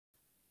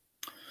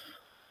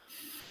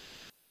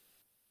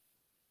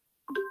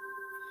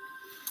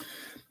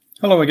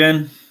Hello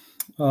again.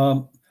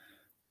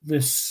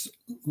 This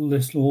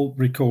little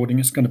recording,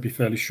 it's going to be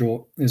fairly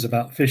short, is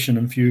about fission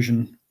and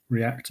fusion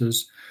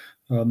reactors.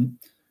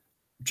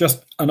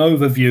 Just an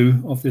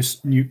overview of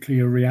this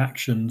nuclear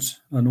reactions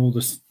and all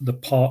the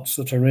parts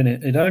that are in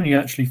it. It only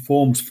actually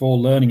forms 4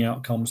 learning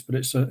outcomes, but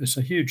it's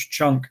a huge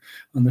chunk,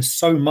 and there's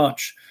so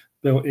much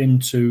built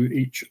into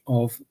each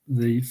of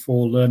the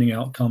 4 learning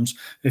outcomes.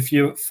 If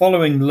you're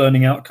following the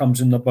learning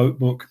outcomes in the boat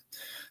book,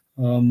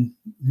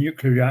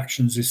 nuclear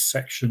reactions is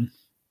section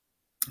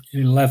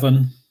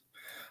 11,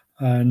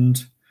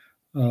 and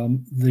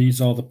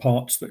these are the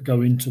parts that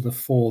go into the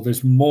 4.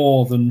 There's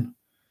more than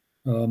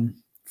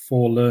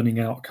 4 learning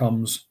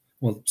outcomes.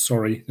 Well,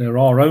 sorry, there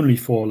are only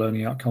 4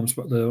 learning outcomes,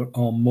 but there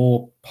are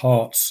more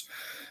parts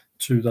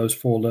to those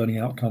 4 learning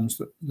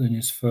outcomes than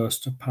is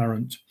first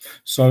apparent.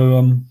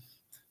 So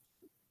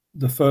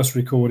the first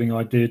recording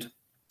I did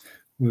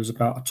was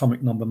about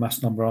atomic number,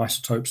 mass number,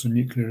 isotopes, and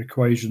nuclear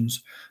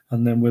equations,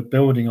 and then we're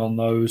building on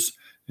those.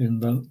 In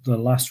the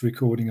last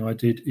recording I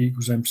did, E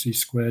equals mc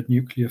squared,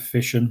 nuclear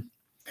fission,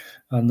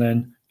 and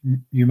then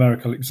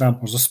numerical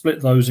examples. I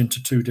split those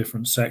into 2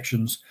 different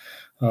sections,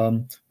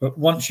 but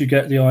once you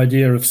get the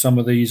idea of some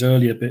of these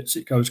earlier bits,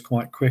 it goes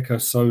quite quicker.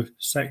 So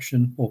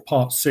section or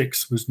part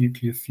 6 was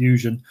nuclear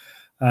fusion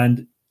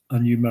and a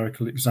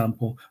numerical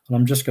example, and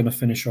I'm just going to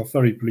finish off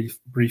very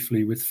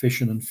briefly with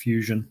fission and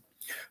fusion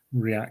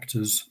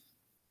reactors.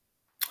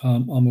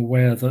 I'm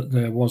aware that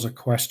there was a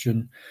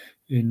question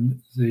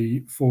in the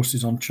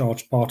forces on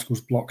charged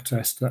particles block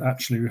test that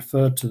actually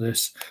referred to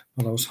this,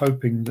 but I was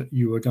hoping that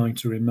you were going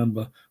to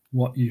remember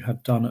what you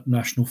had done at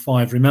National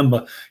 5.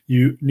 Remember,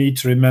 you need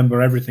to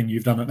remember everything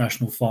you've done at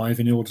National 5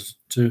 in order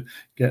to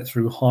get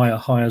through higher.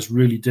 Higher is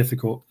really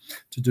difficult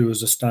to do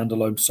as a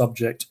standalone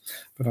subject,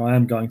 but I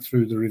am going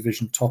through the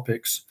revision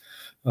topics.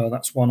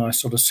 That's one I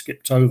sort of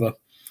skipped over,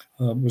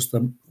 was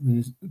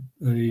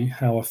the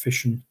how a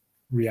fission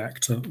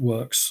reactor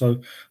works. So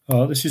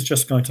this is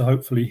just going to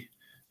hopefully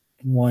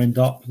wind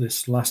up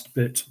this last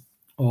bit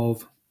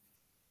of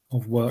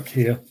work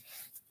here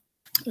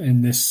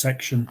in this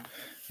section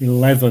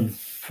 11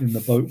 in the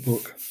boat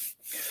book.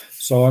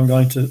 So I'm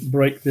going to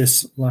break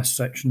this last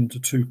section into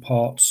 2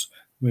 parts.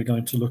 We're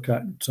going to look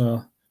at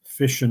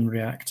fission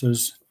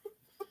reactors,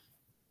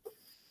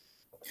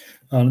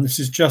 and this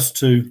is just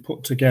to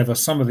put together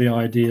some of the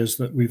ideas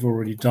that we've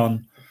already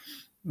done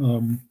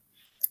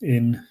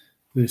in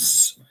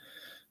this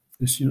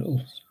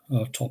little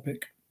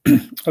topic.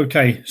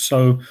 Okay,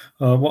 so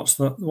what's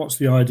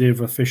the idea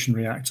of a fission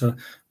reactor?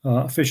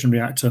 A fission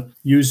reactor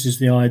uses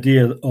the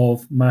idea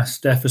of mass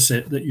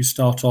deficit, that you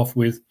start off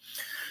with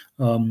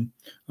a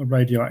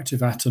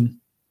radioactive atom,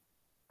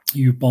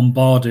 you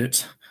bombard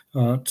it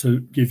to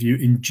give you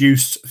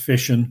induced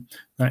fission.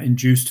 That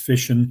induced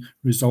fission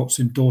results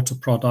in daughter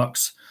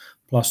products,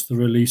 plus the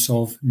release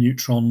of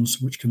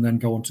neutrons, which can then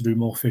go on to do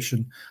more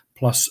fission,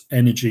 plus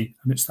energy.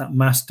 And it's that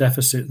mass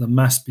deficit, the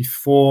mass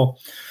before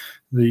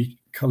the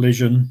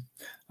collision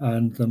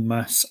and the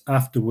mass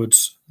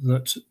afterwards,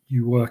 that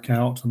you work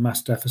out the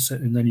mass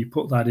deficit, and then you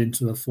put that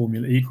into the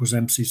formula E equals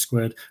mc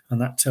squared,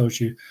 and that tells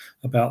you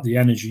about the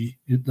energy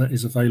that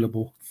is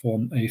available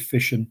from a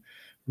fission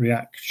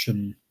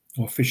reaction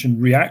or fission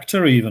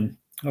reactor even.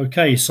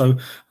 Okay, so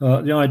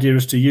the idea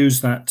is to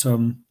use that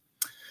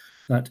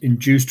that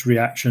induced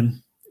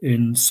reaction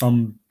in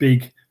some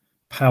big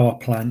power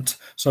plant.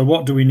 So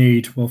what do we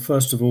need? Well,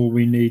 first of all,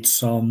 we need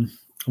some,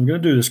 I'm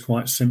going to do this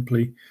quite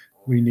simply,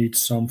 we need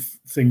some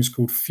things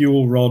called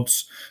fuel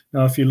rods.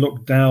 Now, if you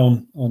look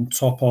down on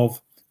top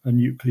of a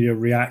nuclear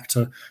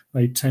reactor,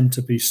 they tend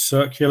to be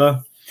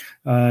circular,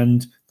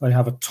 and they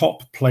have a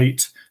top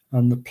plate,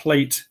 and the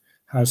plate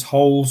has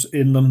holes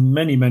in them,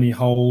 many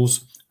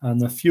holes, and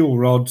the fuel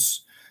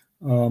rods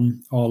are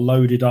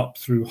loaded up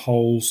through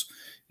holes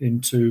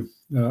into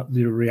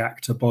the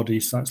reactor body.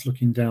 So that's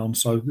looking down.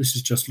 So this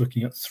is just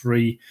looking at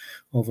 3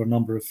 of a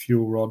number of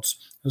fuel rods.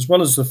 As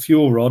well as the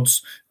fuel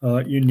rods,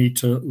 you need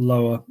to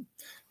lower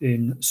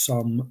in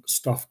some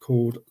stuff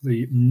called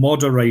the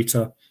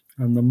moderator.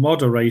 And the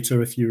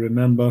moderator, if you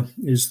remember,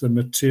 is the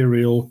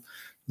material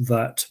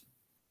that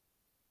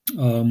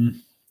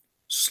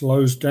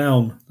slows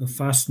down the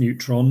fast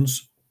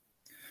neutrons.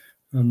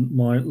 And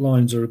my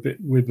lines are a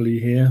bit wibbly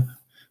here,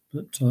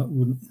 but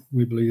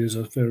wibbly is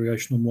a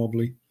variation on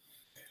wobbly.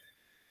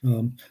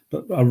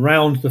 But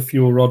around the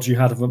fuel rods you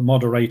have a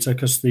moderator,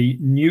 because the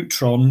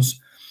neutrons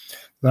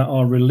that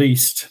are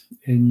released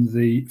in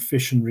the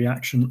fission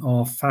reaction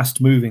are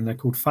fast moving. They're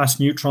called fast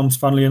neutrons,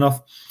 funnily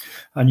enough,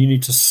 and you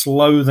need to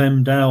slow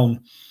them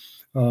down.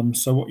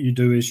 So what you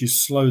do is you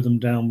slow them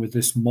down with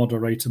this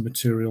moderator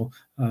material,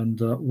 and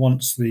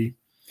once the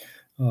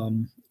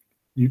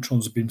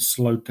neutrons have been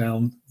slowed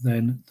down,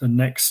 then the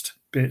next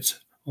bit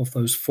of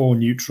those 4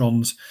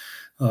 neutrons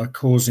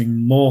causing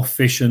more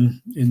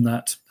fission in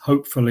that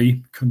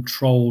hopefully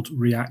controlled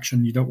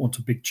reaction. You don't want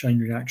a big chain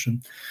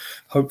reaction.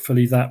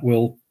 Hopefully that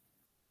will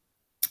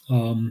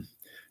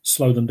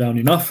slow them down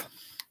enough.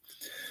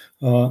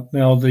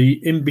 Now, the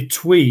in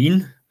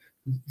between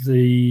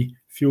the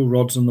fuel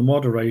rods and the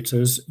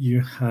moderators, you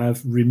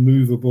have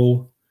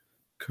removable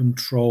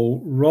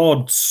control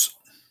rods.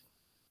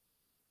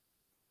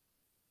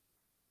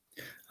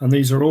 And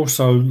these are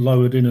also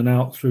lowered in and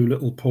out through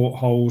little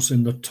portholes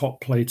in the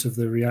top plate of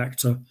the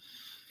reactor.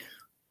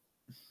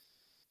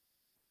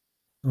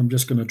 I'm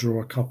just going to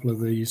draw a couple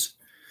of these.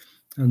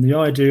 And the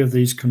idea of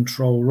these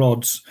control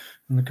rods,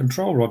 and the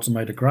control rods are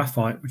made of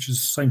graphite, which is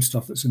the same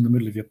stuff that's in the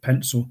middle of your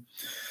pencil.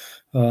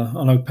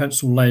 I know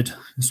pencil lead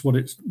is what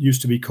it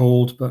used to be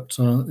called, but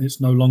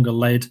it's no longer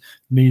lead.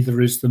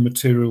 Neither is the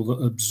material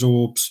that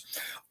absorbs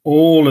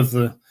all of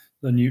the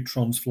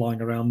neutrons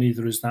flying around.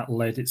 Neither is that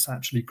lead. It's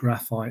actually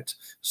graphite.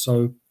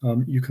 So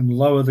you can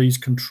lower these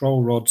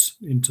control rods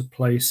into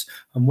place,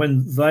 and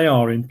when they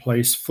are in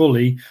place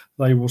fully,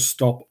 they will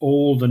stop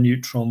all the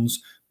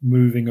neutrons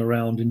moving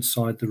around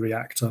inside the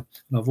reactor.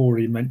 And I've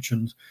already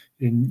mentioned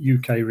in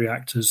UK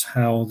reactors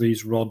how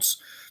these rods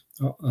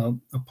are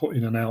put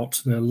in and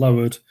out. They're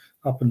lowered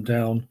up and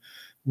down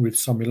with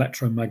some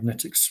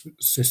electromagnetic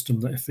system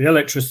that if the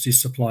electricity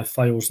supply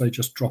fails, they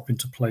just drop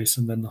into place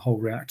and then the whole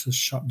reactor's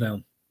shut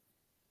down.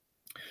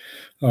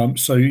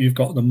 So you've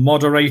got the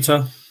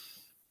moderator,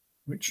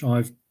 which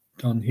I've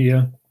done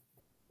here.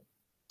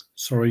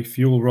 Sorry,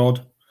 fuel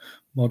rod,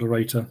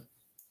 moderator,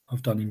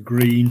 I've done in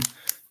green.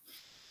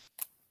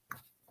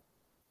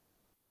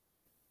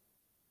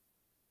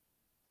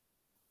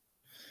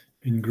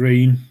 In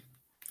green,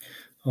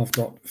 I've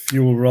got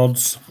fuel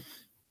rods.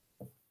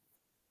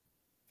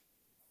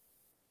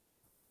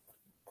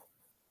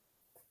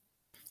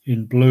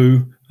 In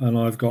blue, and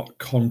I've got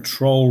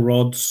control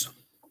rods,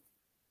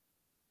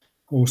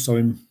 also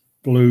in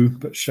blue,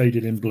 but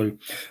shaded in blue.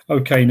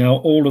 Okay, now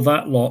all of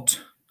that lot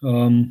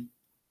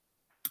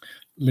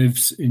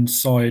lives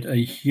inside a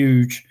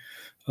huge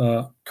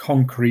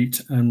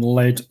concrete and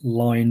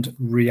lead-lined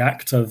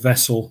reactor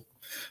vessel.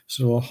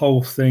 So the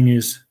whole thing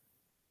is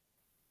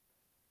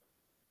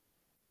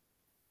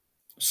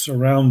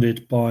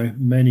surrounded by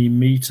many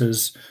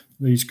meters.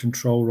 These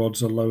control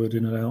rods are lowered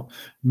in and out.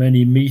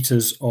 Many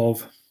meters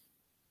of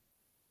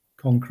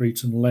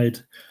concrete and lead.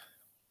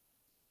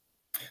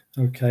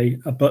 Okay,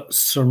 but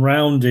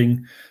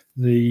surrounding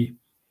the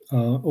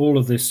all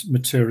of this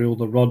material,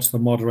 the rods, the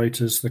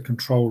moderators, the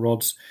control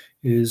rods,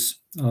 is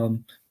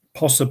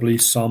possibly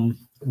some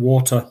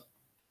water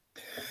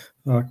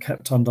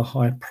kept under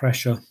high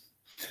pressure.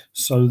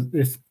 So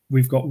if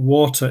we've got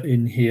water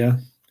in here,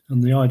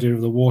 and the idea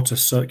of the water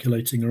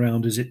circulating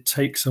around is it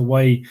takes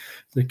away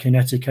the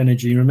kinetic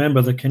energy.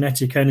 Remember, the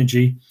kinetic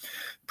energy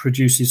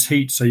produces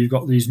heat, so you've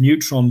got these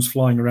neutrons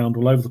flying around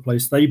all over the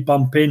place. They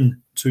bump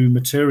into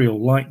material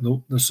like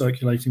the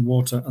circulating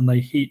water, and they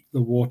heat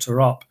the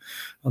water up,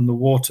 and the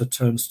water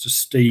turns to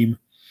steam.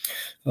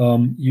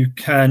 You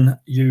can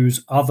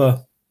use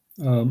other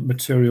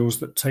materials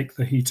that take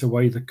the heat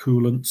away, the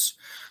coolants,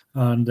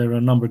 and there are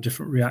a number of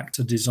different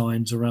reactor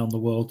designs around the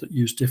world that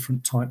use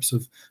different types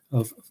of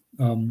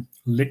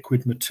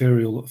liquid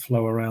material that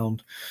flow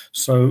around.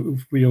 So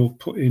we'll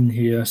put in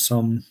here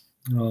some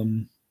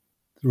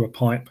through a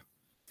pipe,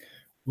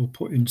 we'll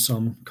put in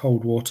some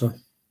cold water,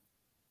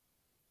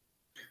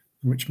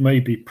 which may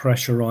be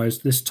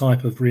pressurized. This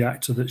type of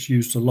reactor that's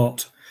used a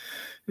lot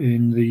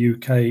in the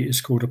UK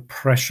is called a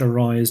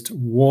pressurized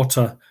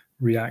water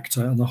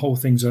reactor, and the whole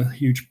thing's a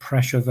huge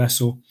pressure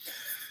vessel.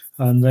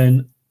 And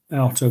then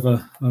out of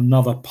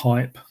another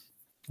pipe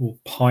or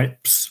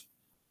pipes,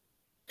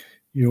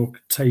 you'll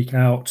take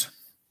out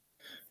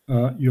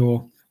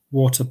your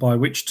water, by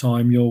which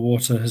time your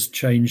water has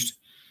changed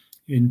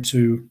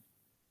into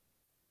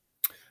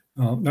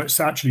no, it's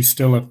actually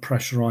still a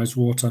pressurized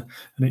water,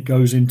 and it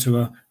goes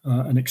into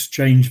an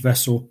exchange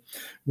vessel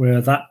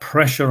where that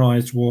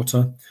pressurized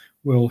water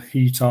will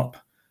heat up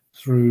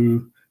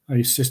through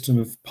a system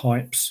of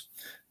pipes,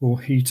 will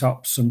heat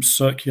up some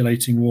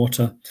circulating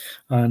water,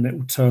 and it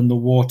will turn the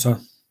water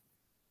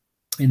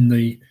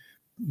in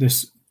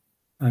this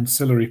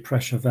ancillary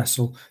pressure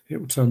vessel, it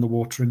will turn the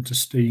water into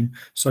steam.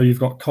 So you've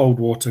got cold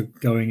water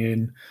going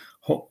in,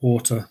 hot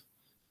water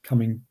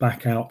coming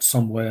back out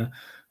somewhere,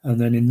 and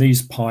then in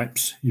these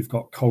pipes you've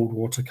got cold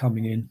water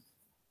coming in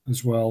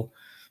as well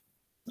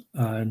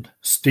and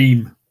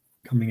steam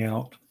coming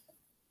out.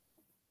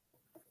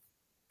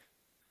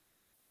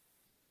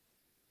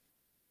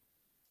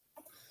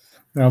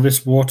 Now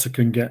this water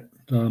can get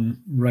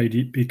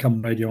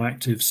become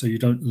radioactive, so you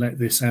don't let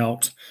this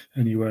out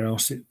anywhere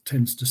else. It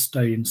tends to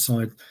stay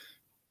inside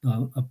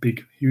a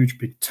huge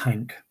big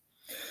tank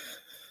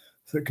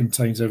that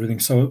contains everything.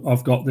 So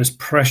I've got this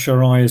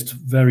pressurized,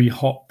 very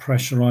hot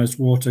pressurized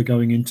water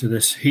going into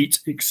this heat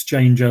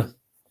exchanger,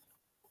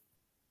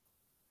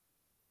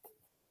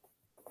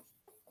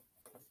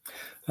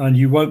 and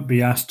you won't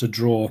be asked to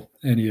draw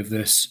any of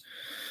this.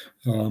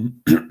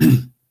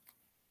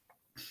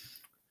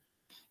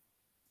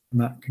 And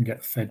that can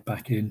get fed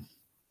back in.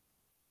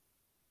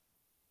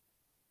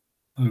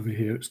 Over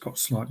here it's got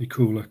slightly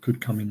cooler, could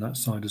come in that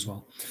side as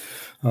well.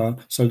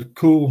 So the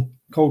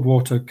cold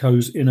water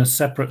goes in a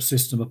separate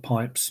system of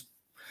pipes,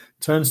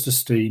 turns to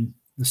steam,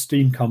 the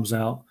steam comes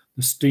out,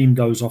 the steam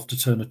goes off to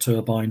turn a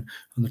turbine,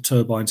 and the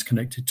turbine's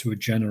connected to a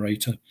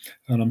generator.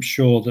 And I'm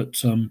sure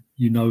that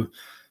you know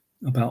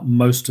about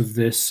most of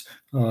this.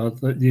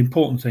 The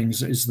important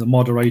things is the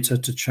moderator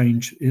to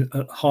change,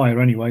 higher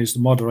anyways, the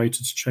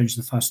moderator to change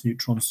the fast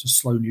neutrons to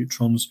slow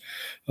neutrons,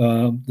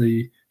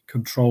 the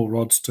control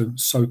rods to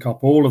soak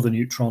up all of the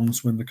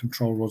neutrons when the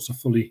control rods are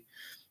fully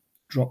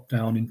dropped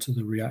down into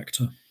the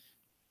reactor.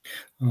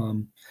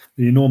 The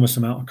enormous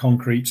amount of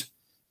concrete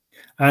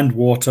and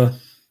water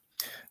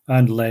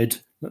and lead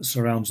that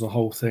surrounds the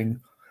whole thing.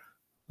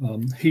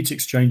 Heat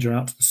exchanger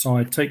out to the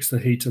side, takes the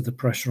heat of the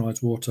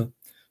pressurized water,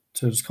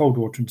 turns cold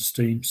water into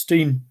steam.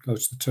 Steam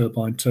goes to the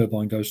turbine,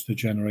 turbine goes to the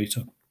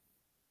generator.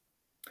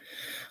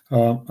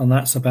 And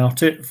that's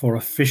about it for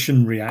a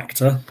fission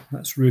reactor.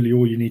 That's really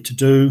all you need to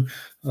do.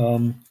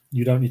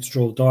 You don't need to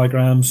draw the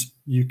diagrams.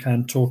 You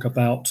can talk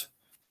about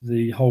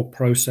the whole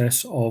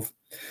process of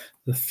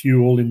the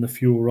fuel in the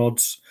fuel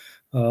rods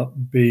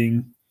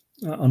undergoing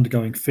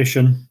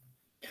fission,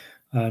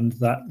 and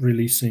that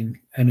releasing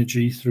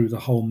energy through the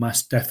whole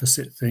mass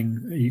deficit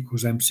thing, E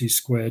equals mc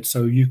squared.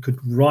 So you could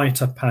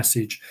write a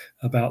passage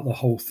about the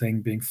whole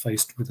thing being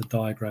faced with a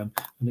diagram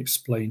and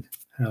explain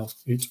how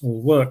it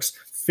all works.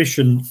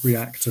 Fission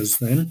reactors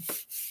then,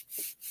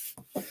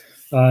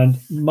 and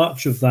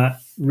much of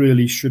that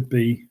really should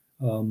be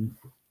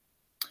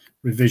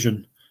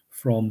revision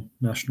from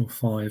National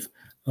 5.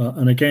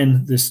 And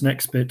again, this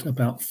next bit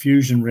about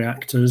fusion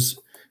reactors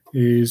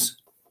is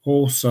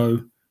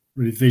also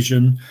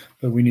revision,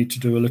 but we need to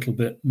do a little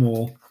bit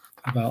more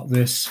about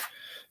this.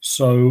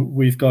 So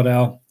we've got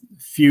our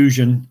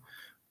fusion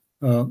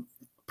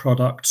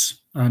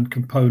products and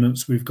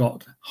components. We've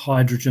got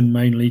hydrogen,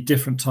 mainly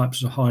different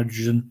types of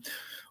hydrogen,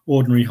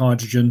 ordinary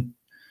hydrogen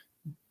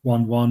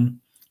 1,1,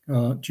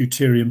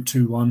 deuterium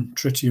 2,1,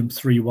 tritium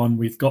 3,1.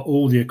 We've got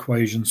all the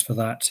equations for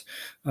that,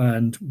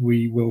 and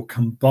we will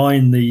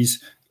combine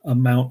these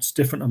amounts,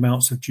 different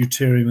amounts of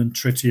deuterium and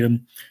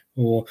tritium,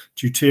 or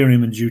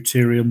deuterium and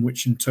deuterium,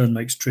 which in turn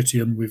makes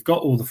tritium. We've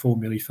got all the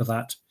formulae for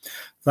that.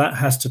 That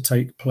has to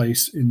take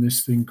place in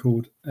this thing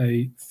called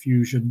a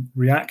fusion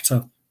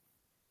reactor.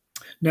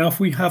 Now,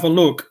 if we have a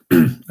look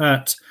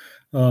at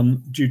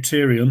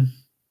deuterium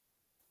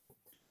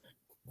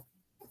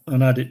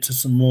and add it to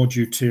some more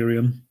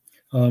deuterium,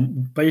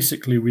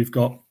 basically we've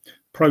got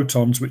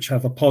protons which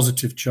have a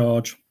positive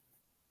charge,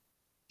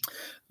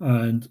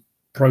 and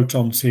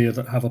protons here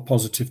that have a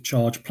positive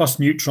charge, plus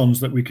neutrons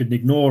that we can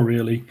ignore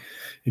really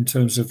in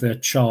terms of their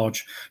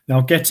charge.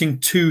 Now, getting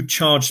two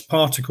charged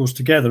particles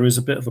together is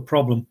a bit of a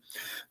problem,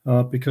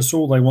 because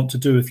all they want to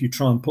do, if you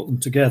try and put them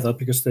together,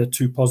 because they're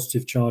two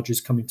positive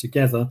charges coming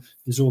together,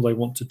 is all they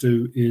want to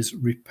do is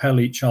repel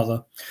each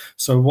other.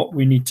 So what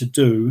we need to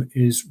do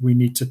is we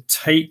need to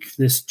take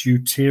this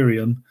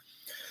deuterium,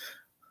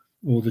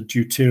 or the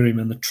deuterium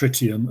and the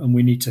tritium, and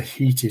we need to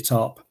heat it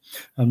up.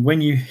 And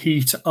when you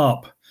heat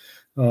up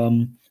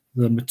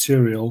the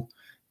material,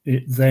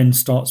 it then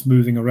starts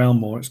moving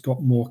around more. It's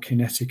got more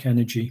kinetic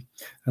energy,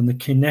 and the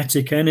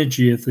kinetic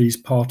energy of these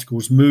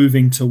particles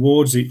moving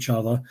towards each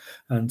other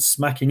and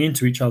smacking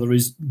into each other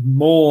is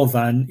more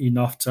than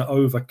enough to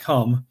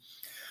overcome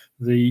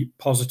the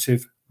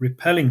positive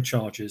repelling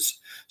charges.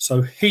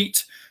 So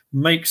heat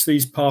makes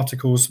these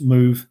particles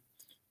move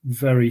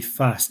very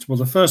fast. Well,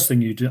 the first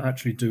thing you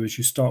actually do is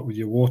you start with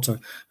your water,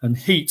 and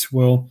heat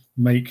will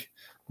make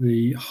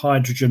the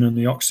hydrogen and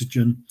the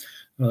oxygen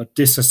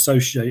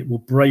dissociate, will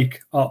break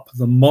up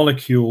the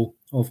molecule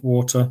of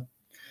water,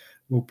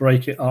 will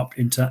break it up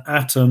into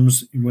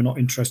atoms. And we're not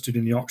interested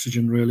in the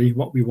oxygen really.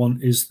 What we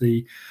want is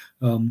the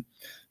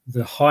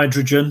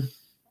hydrogen,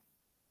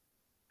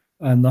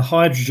 and the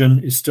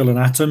hydrogen is still an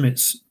atom.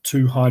 It's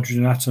two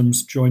hydrogen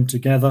atoms joined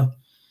together,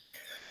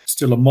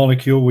 still a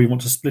molecule. We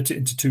want to split it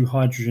into two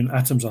hydrogen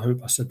atoms. I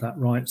hope I said that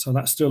right. So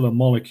that's still a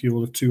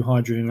molecule of two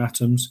hydrogen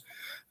atoms.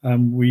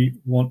 We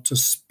want to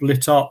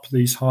split up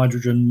these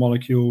hydrogen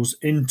molecules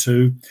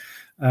into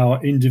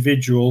our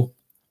individual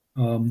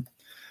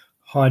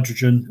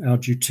hydrogen, our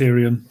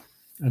deuterium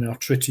and our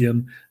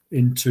tritium,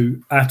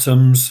 into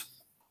atoms.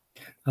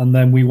 And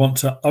then we want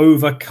to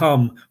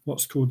overcome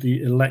what's called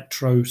the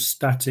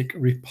electrostatic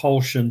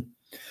repulsion.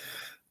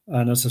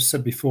 And as I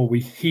said before,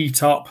 we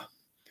heat up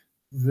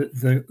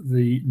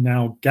the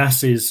now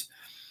gases,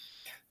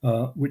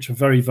 which are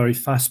very, very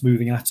fast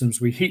moving atoms.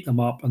 We heat them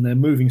up, and they're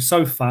moving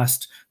so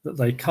fast that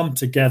they come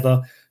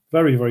together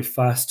very, very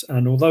fast.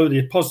 And although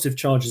the positive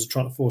charges are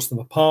trying to force them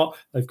apart,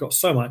 they've got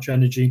so much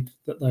energy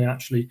that they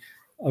actually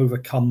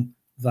overcome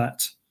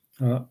that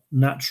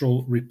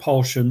natural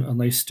repulsion, and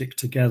they stick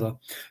together.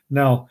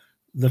 Now,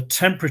 the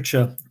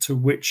temperature to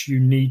which you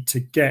need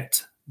to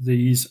get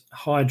these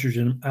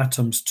hydrogen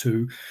atoms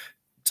to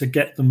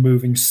get them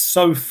moving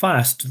so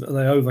fast that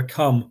they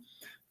overcome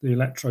the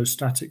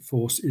electrostatic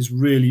force is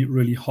really,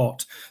 really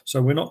hot.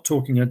 So we're not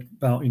talking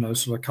about,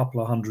 sort of a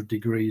couple of 100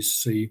 degrees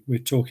C. We're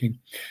talking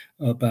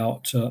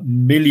about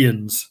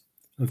millions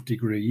of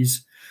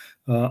degrees.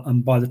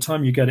 And by the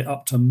time you get it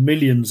up to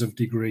millions of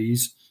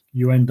degrees,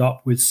 you end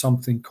up with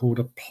something called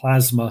a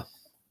plasma.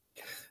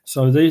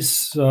 So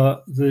this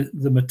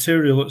the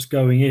material that's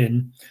going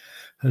in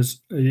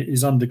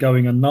is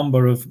undergoing a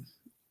number of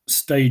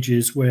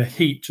stages where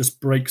heat just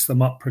breaks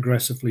them up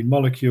progressively,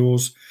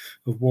 molecules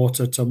of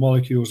water to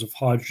molecules of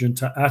hydrogen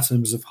to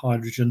atoms of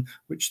hydrogen,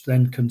 which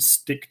then can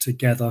stick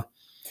together.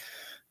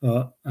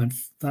 And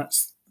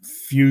that's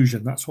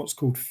fusion. That's what's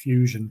called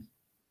fusion.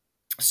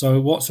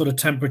 So what sort of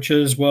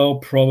temperatures? Well,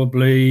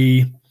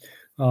 probably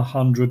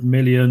 100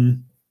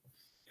 million.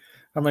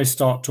 And they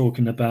start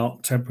talking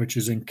about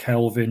temperatures in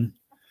Kelvin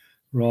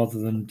rather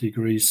than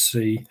degrees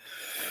C.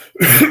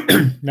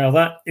 Now,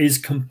 that is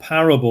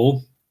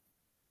comparable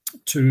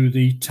to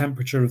the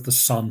temperature of the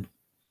sun.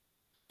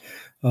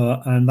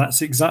 And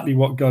that's exactly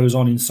what goes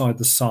on inside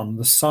the sun.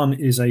 The sun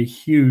is a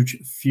huge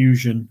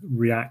fusion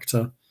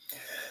reactor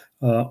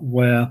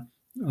where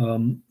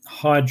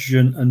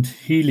hydrogen and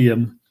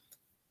helium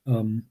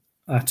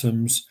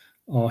atoms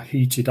are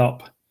heated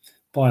up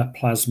by a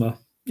plasma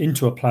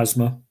into a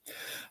plasma.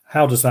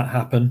 How does that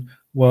happen?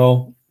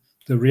 Well,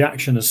 the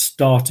reaction has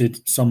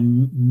started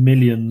some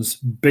millions,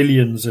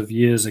 billions of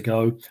years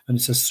ago, and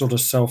it's a sort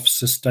of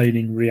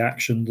self-sustaining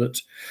reaction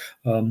that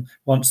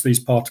once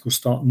these particles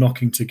start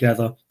knocking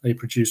together, they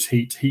produce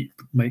heat. Heat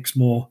makes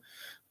more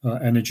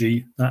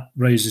energy. That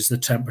raises the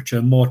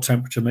temperature. More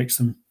temperature makes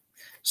them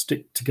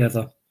stick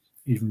together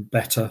even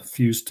better,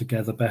 fuse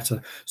together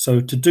better.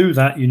 So to do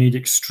that, you need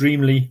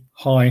extremely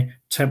high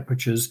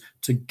temperatures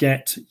to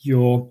get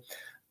your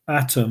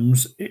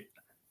atoms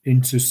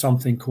into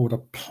something called a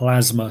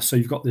plasma. So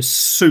you've got this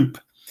soup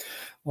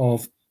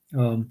of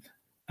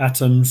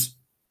atoms,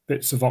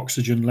 bits of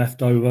oxygen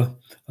left over,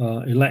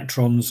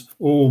 electrons,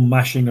 all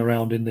mashing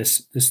around in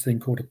this thing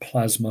called a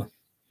plasma.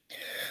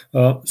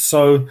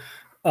 So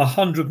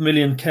 100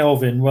 million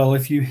Kelvin, well,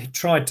 if you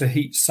tried to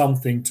heat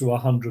something to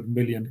 100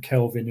 million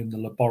Kelvin in the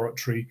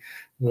laboratory,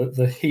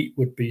 the heat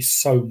would be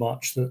so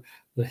much that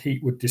the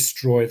heat would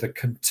destroy the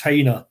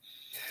container.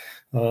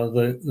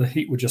 The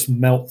heat would just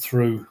melt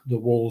through the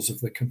walls of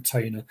the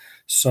container.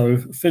 So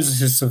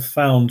physicists have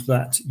found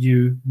that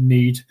you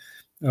need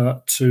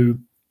to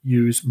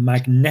use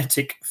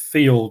magnetic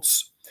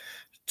fields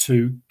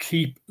to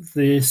keep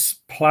this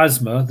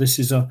plasma. This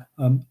is a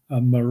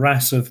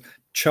morass of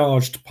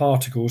charged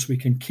particles. We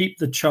can keep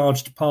the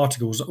charged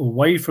particles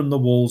away from the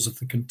walls of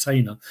the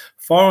container,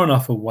 far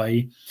enough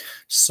away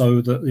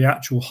so that the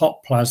actual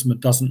hot plasma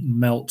doesn't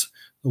melt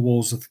the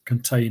walls of the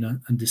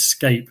container and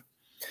escape.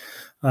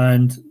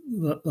 And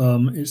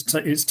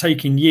it's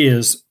taking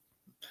years.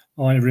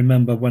 I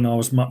remember when I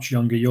was much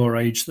younger, your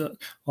age, that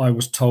I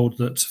was told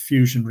that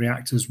fusion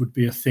reactors would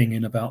be a thing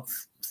in about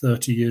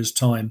 30 years'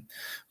 time.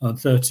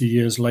 30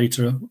 years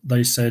later,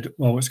 they said,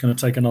 well, it's going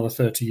to take another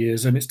 30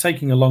 years. And it's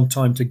taking a long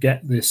time to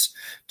get this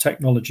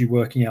technology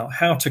working out.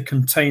 How to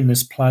contain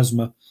this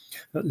plasma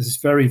at this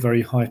very,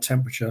 very high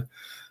temperature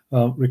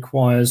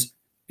requires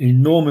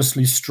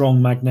enormously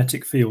strong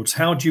magnetic fields.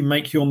 How do you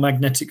make your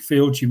magnetic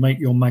fields? You make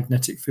your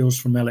magnetic fields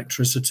from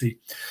electricity.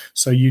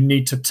 So you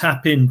need to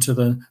tap into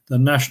the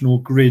national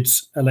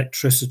grid's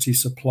electricity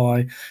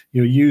supply.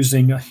 You're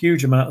using a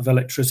huge amount of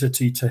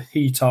electricity to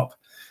heat up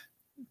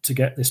to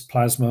get this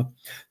plasma,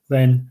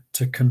 then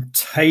to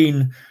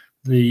contain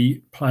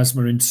the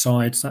plasma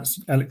inside. So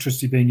that's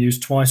electricity being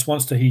used twice,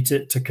 once to heat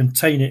it, to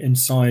contain it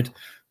inside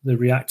the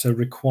reactor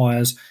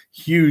requires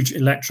huge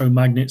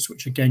electromagnets,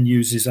 which again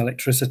uses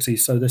electricity.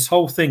 So this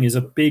whole thing is a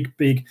big,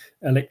 big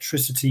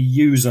electricity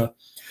user.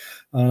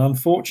 And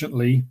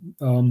unfortunately,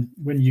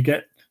 when you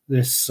get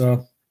this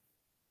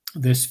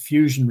this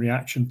fusion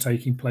reaction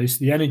taking place,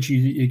 the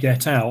energy that you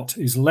get out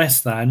is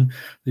less than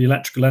the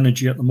electrical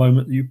energy at the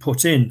moment that you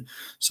put in.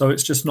 So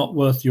it's just not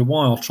worth your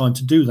while trying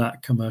to do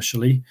that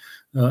commercially.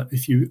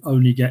 If you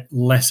only get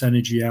less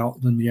energy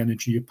out than the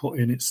energy you put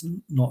in, it's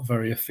not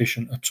very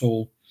efficient at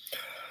all.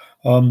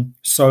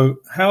 So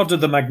how do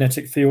the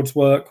magnetic fields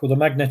work? Well, the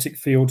magnetic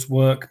fields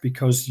work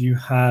because you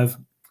have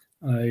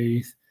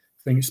a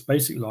thing, it's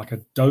basically like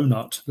a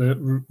donut.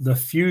 The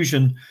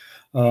fusion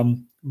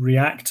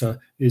reactor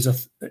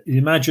is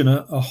imagine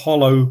a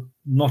hollow,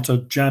 not a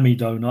jammy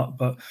donut,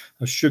 but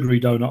a sugary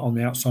donut on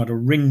the outside, a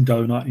ring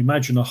donut.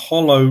 Imagine a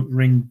hollow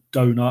ring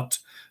donut,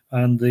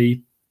 and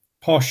the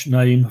posh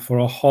name for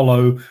a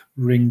hollow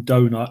ring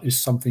donut is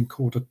something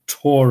called a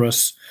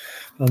torus.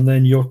 And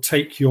then you'll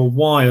take your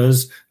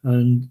wires,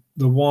 and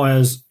the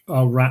wires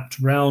are wrapped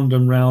round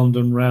and round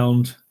and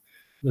round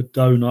the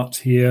donut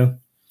here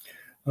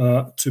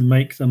to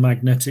make the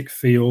magnetic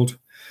field.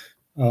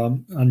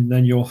 And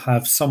then you'll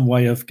have some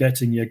way of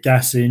getting your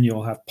gas in.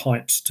 You'll have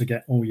pipes to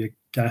get all your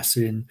gas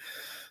in,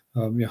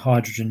 your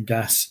hydrogen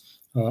gas,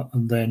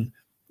 and then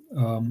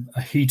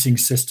a heating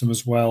system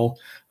as well,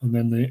 and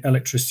then the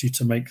electricity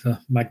to make the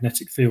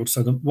magnetic field.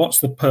 So what's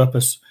the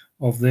purpose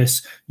of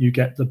this? You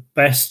get the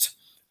best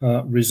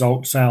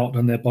results out,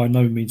 and they're by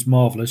no means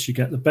marvelous. You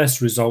get the best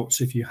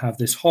results if you have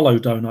this hollow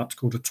donut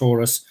called a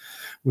torus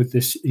with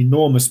this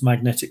enormous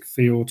magnetic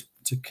field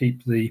to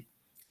keep the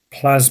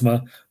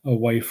plasma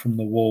away from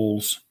the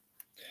walls.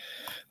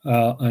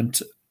 And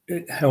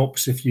it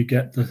helps if you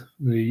get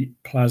the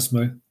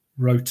plasma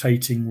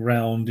rotating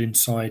round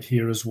inside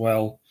here as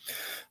well.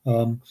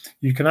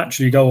 You can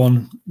actually go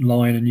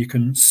online and you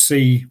can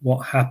see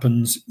what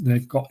happens.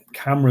 They've got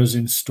cameras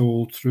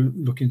installed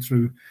looking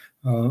through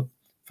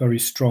very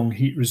strong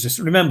heat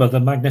resistant. Remember, the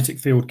magnetic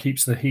field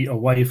keeps the heat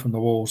away from the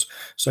walls,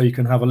 so you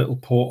can have a little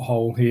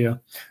porthole here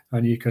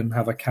and you can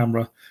have a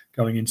camera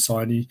going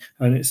inside,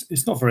 and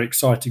it's not very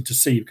exciting to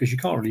see because you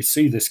can't really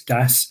see this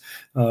gas,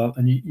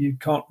 and you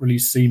can't really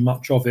see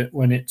much of it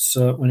when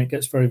it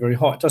gets very, very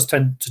hot. It does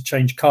tend to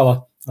change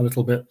color a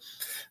little bit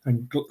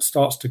and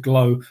starts to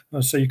glow,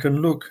 so you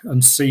can look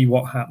and see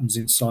what happens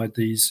inside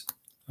these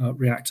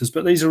reactors.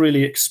 But these are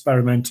really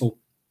experimental.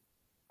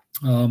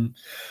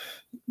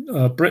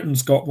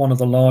 Britain's got one of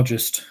the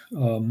largest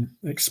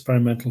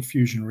experimental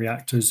fusion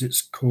reactors.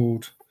 It's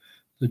called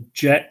the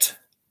JET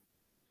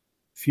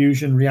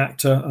fusion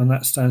reactor, and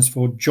that stands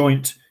for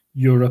Joint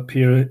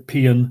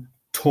European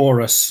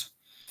Torus.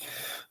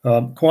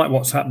 Quite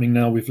what's happening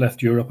now, we've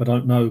left Europe, I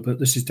don't know, but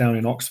this is down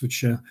in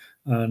Oxfordshire,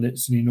 and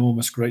it's an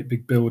enormous, great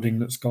big building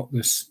that's got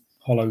this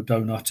hollow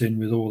donut in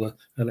with all the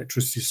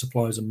electricity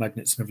supplies and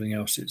magnets and everything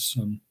else. It's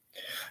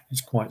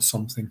quite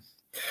something.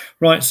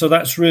 Right, so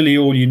that's really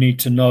all you need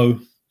to know,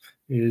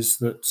 is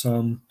that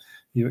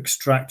you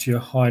extract your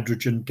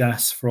hydrogen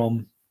gas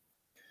from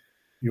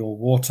your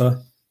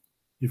water.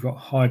 You've got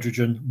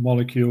hydrogen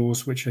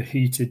molecules which are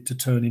heated to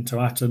turn into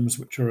atoms,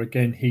 which are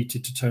again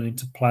heated to turn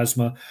into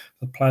plasma.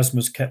 The plasma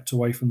is kept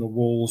away from the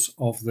walls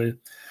of the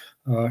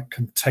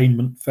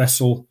containment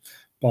vessel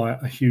by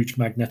a huge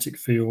magnetic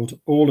field.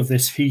 All of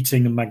this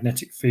heating and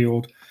magnetic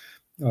field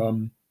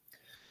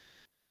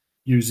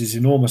uses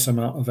enormous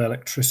amount of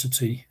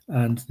electricity,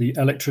 and the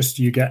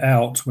electricity you get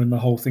out when the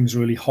whole thing's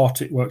really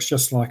hot, it works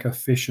just like a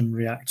fission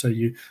reactor.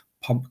 You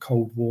pump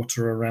cold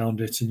water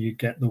around it and you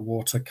get the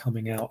water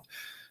coming out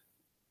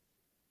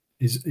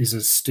is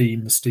as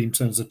steam. The steam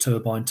turns the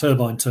turbine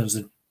turns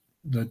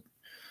the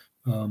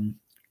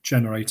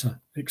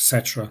generator,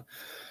 etc.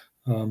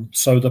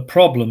 So the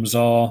problems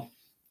are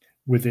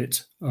with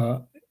it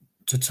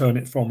to turn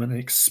it from an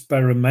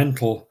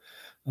experimental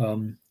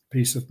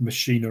piece of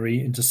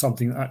machinery into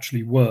something that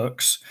actually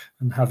works,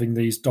 and having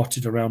these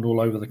dotted around all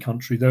over the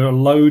country. There are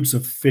loads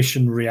of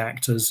fission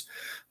reactors.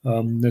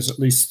 There's at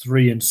least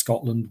 3 in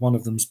Scotland. One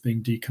of them's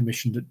being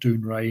decommissioned at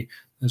Dounreay.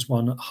 There's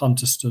one at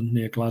Hunterston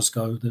near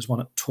Glasgow. There's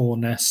one at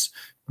Torness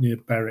near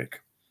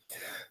Berwick.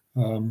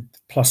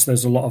 Plus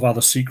there's a lot of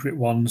other secret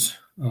ones.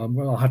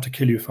 Well, I'll have to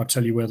kill you if I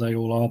tell you where they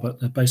all are, but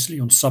they're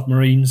basically on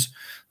submarines,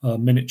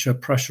 miniature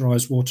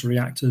pressurized water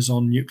reactors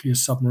on nuclear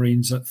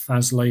submarines at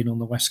Faslane on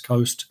the west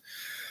coast.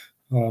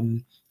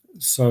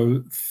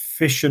 So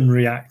fission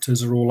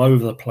reactors are all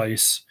over the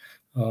place,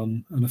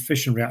 and a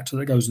fission reactor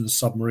that goes in the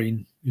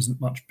submarine isn't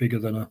much bigger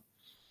than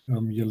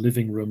your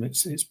living room.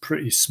 It's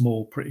pretty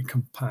small, pretty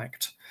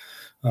compact,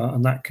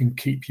 and that can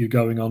keep you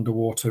going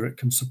underwater. It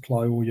can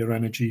supply all your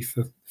energy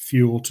for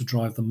fuel to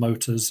drive the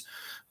motors.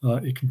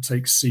 It can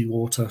take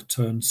seawater,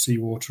 turn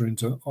seawater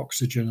into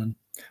oxygen and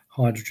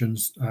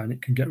hydrogens, and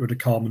it can get rid of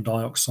carbon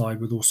dioxide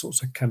with all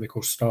sorts of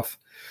chemical stuff.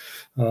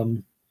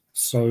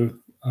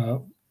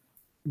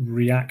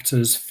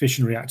 Reactors,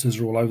 fission reactors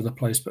are all over the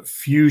place, but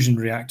fusion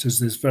reactors,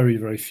 there's very,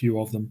 very few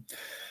of them.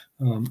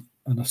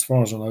 And as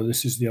far as I know,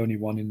 this is the only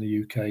one in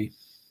the UK.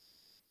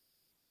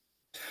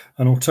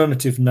 An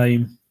alternative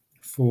name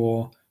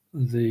for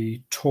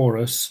the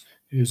torus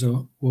is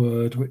a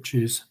word which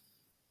is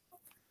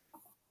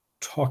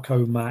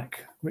tokamak,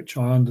 which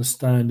I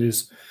understand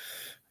is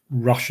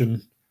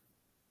Russian,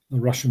 the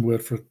Russian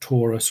word for a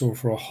torus or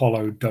for a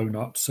hollow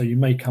donut. So you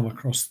may come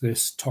across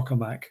this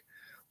tokamak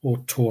or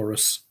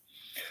torus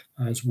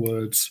as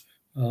words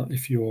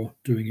if you're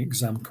doing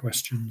exam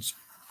questions.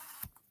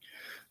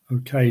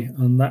 Okay,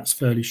 and that's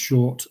fairly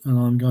short, and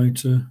I'm going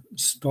to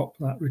stop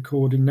that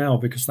recording now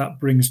because that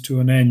brings to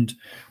an end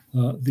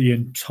the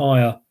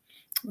entire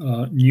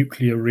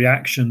nuclear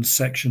reaction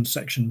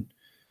section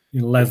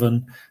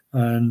 11,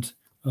 and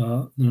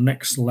the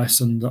next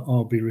lesson that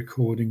I'll be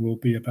recording will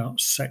be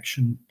about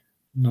section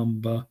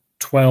number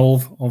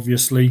 12,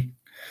 obviously,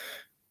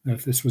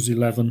 if this was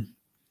 11,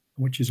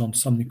 which is on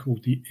something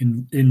called the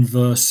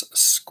inverse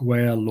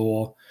square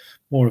law.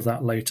 More of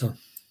that later.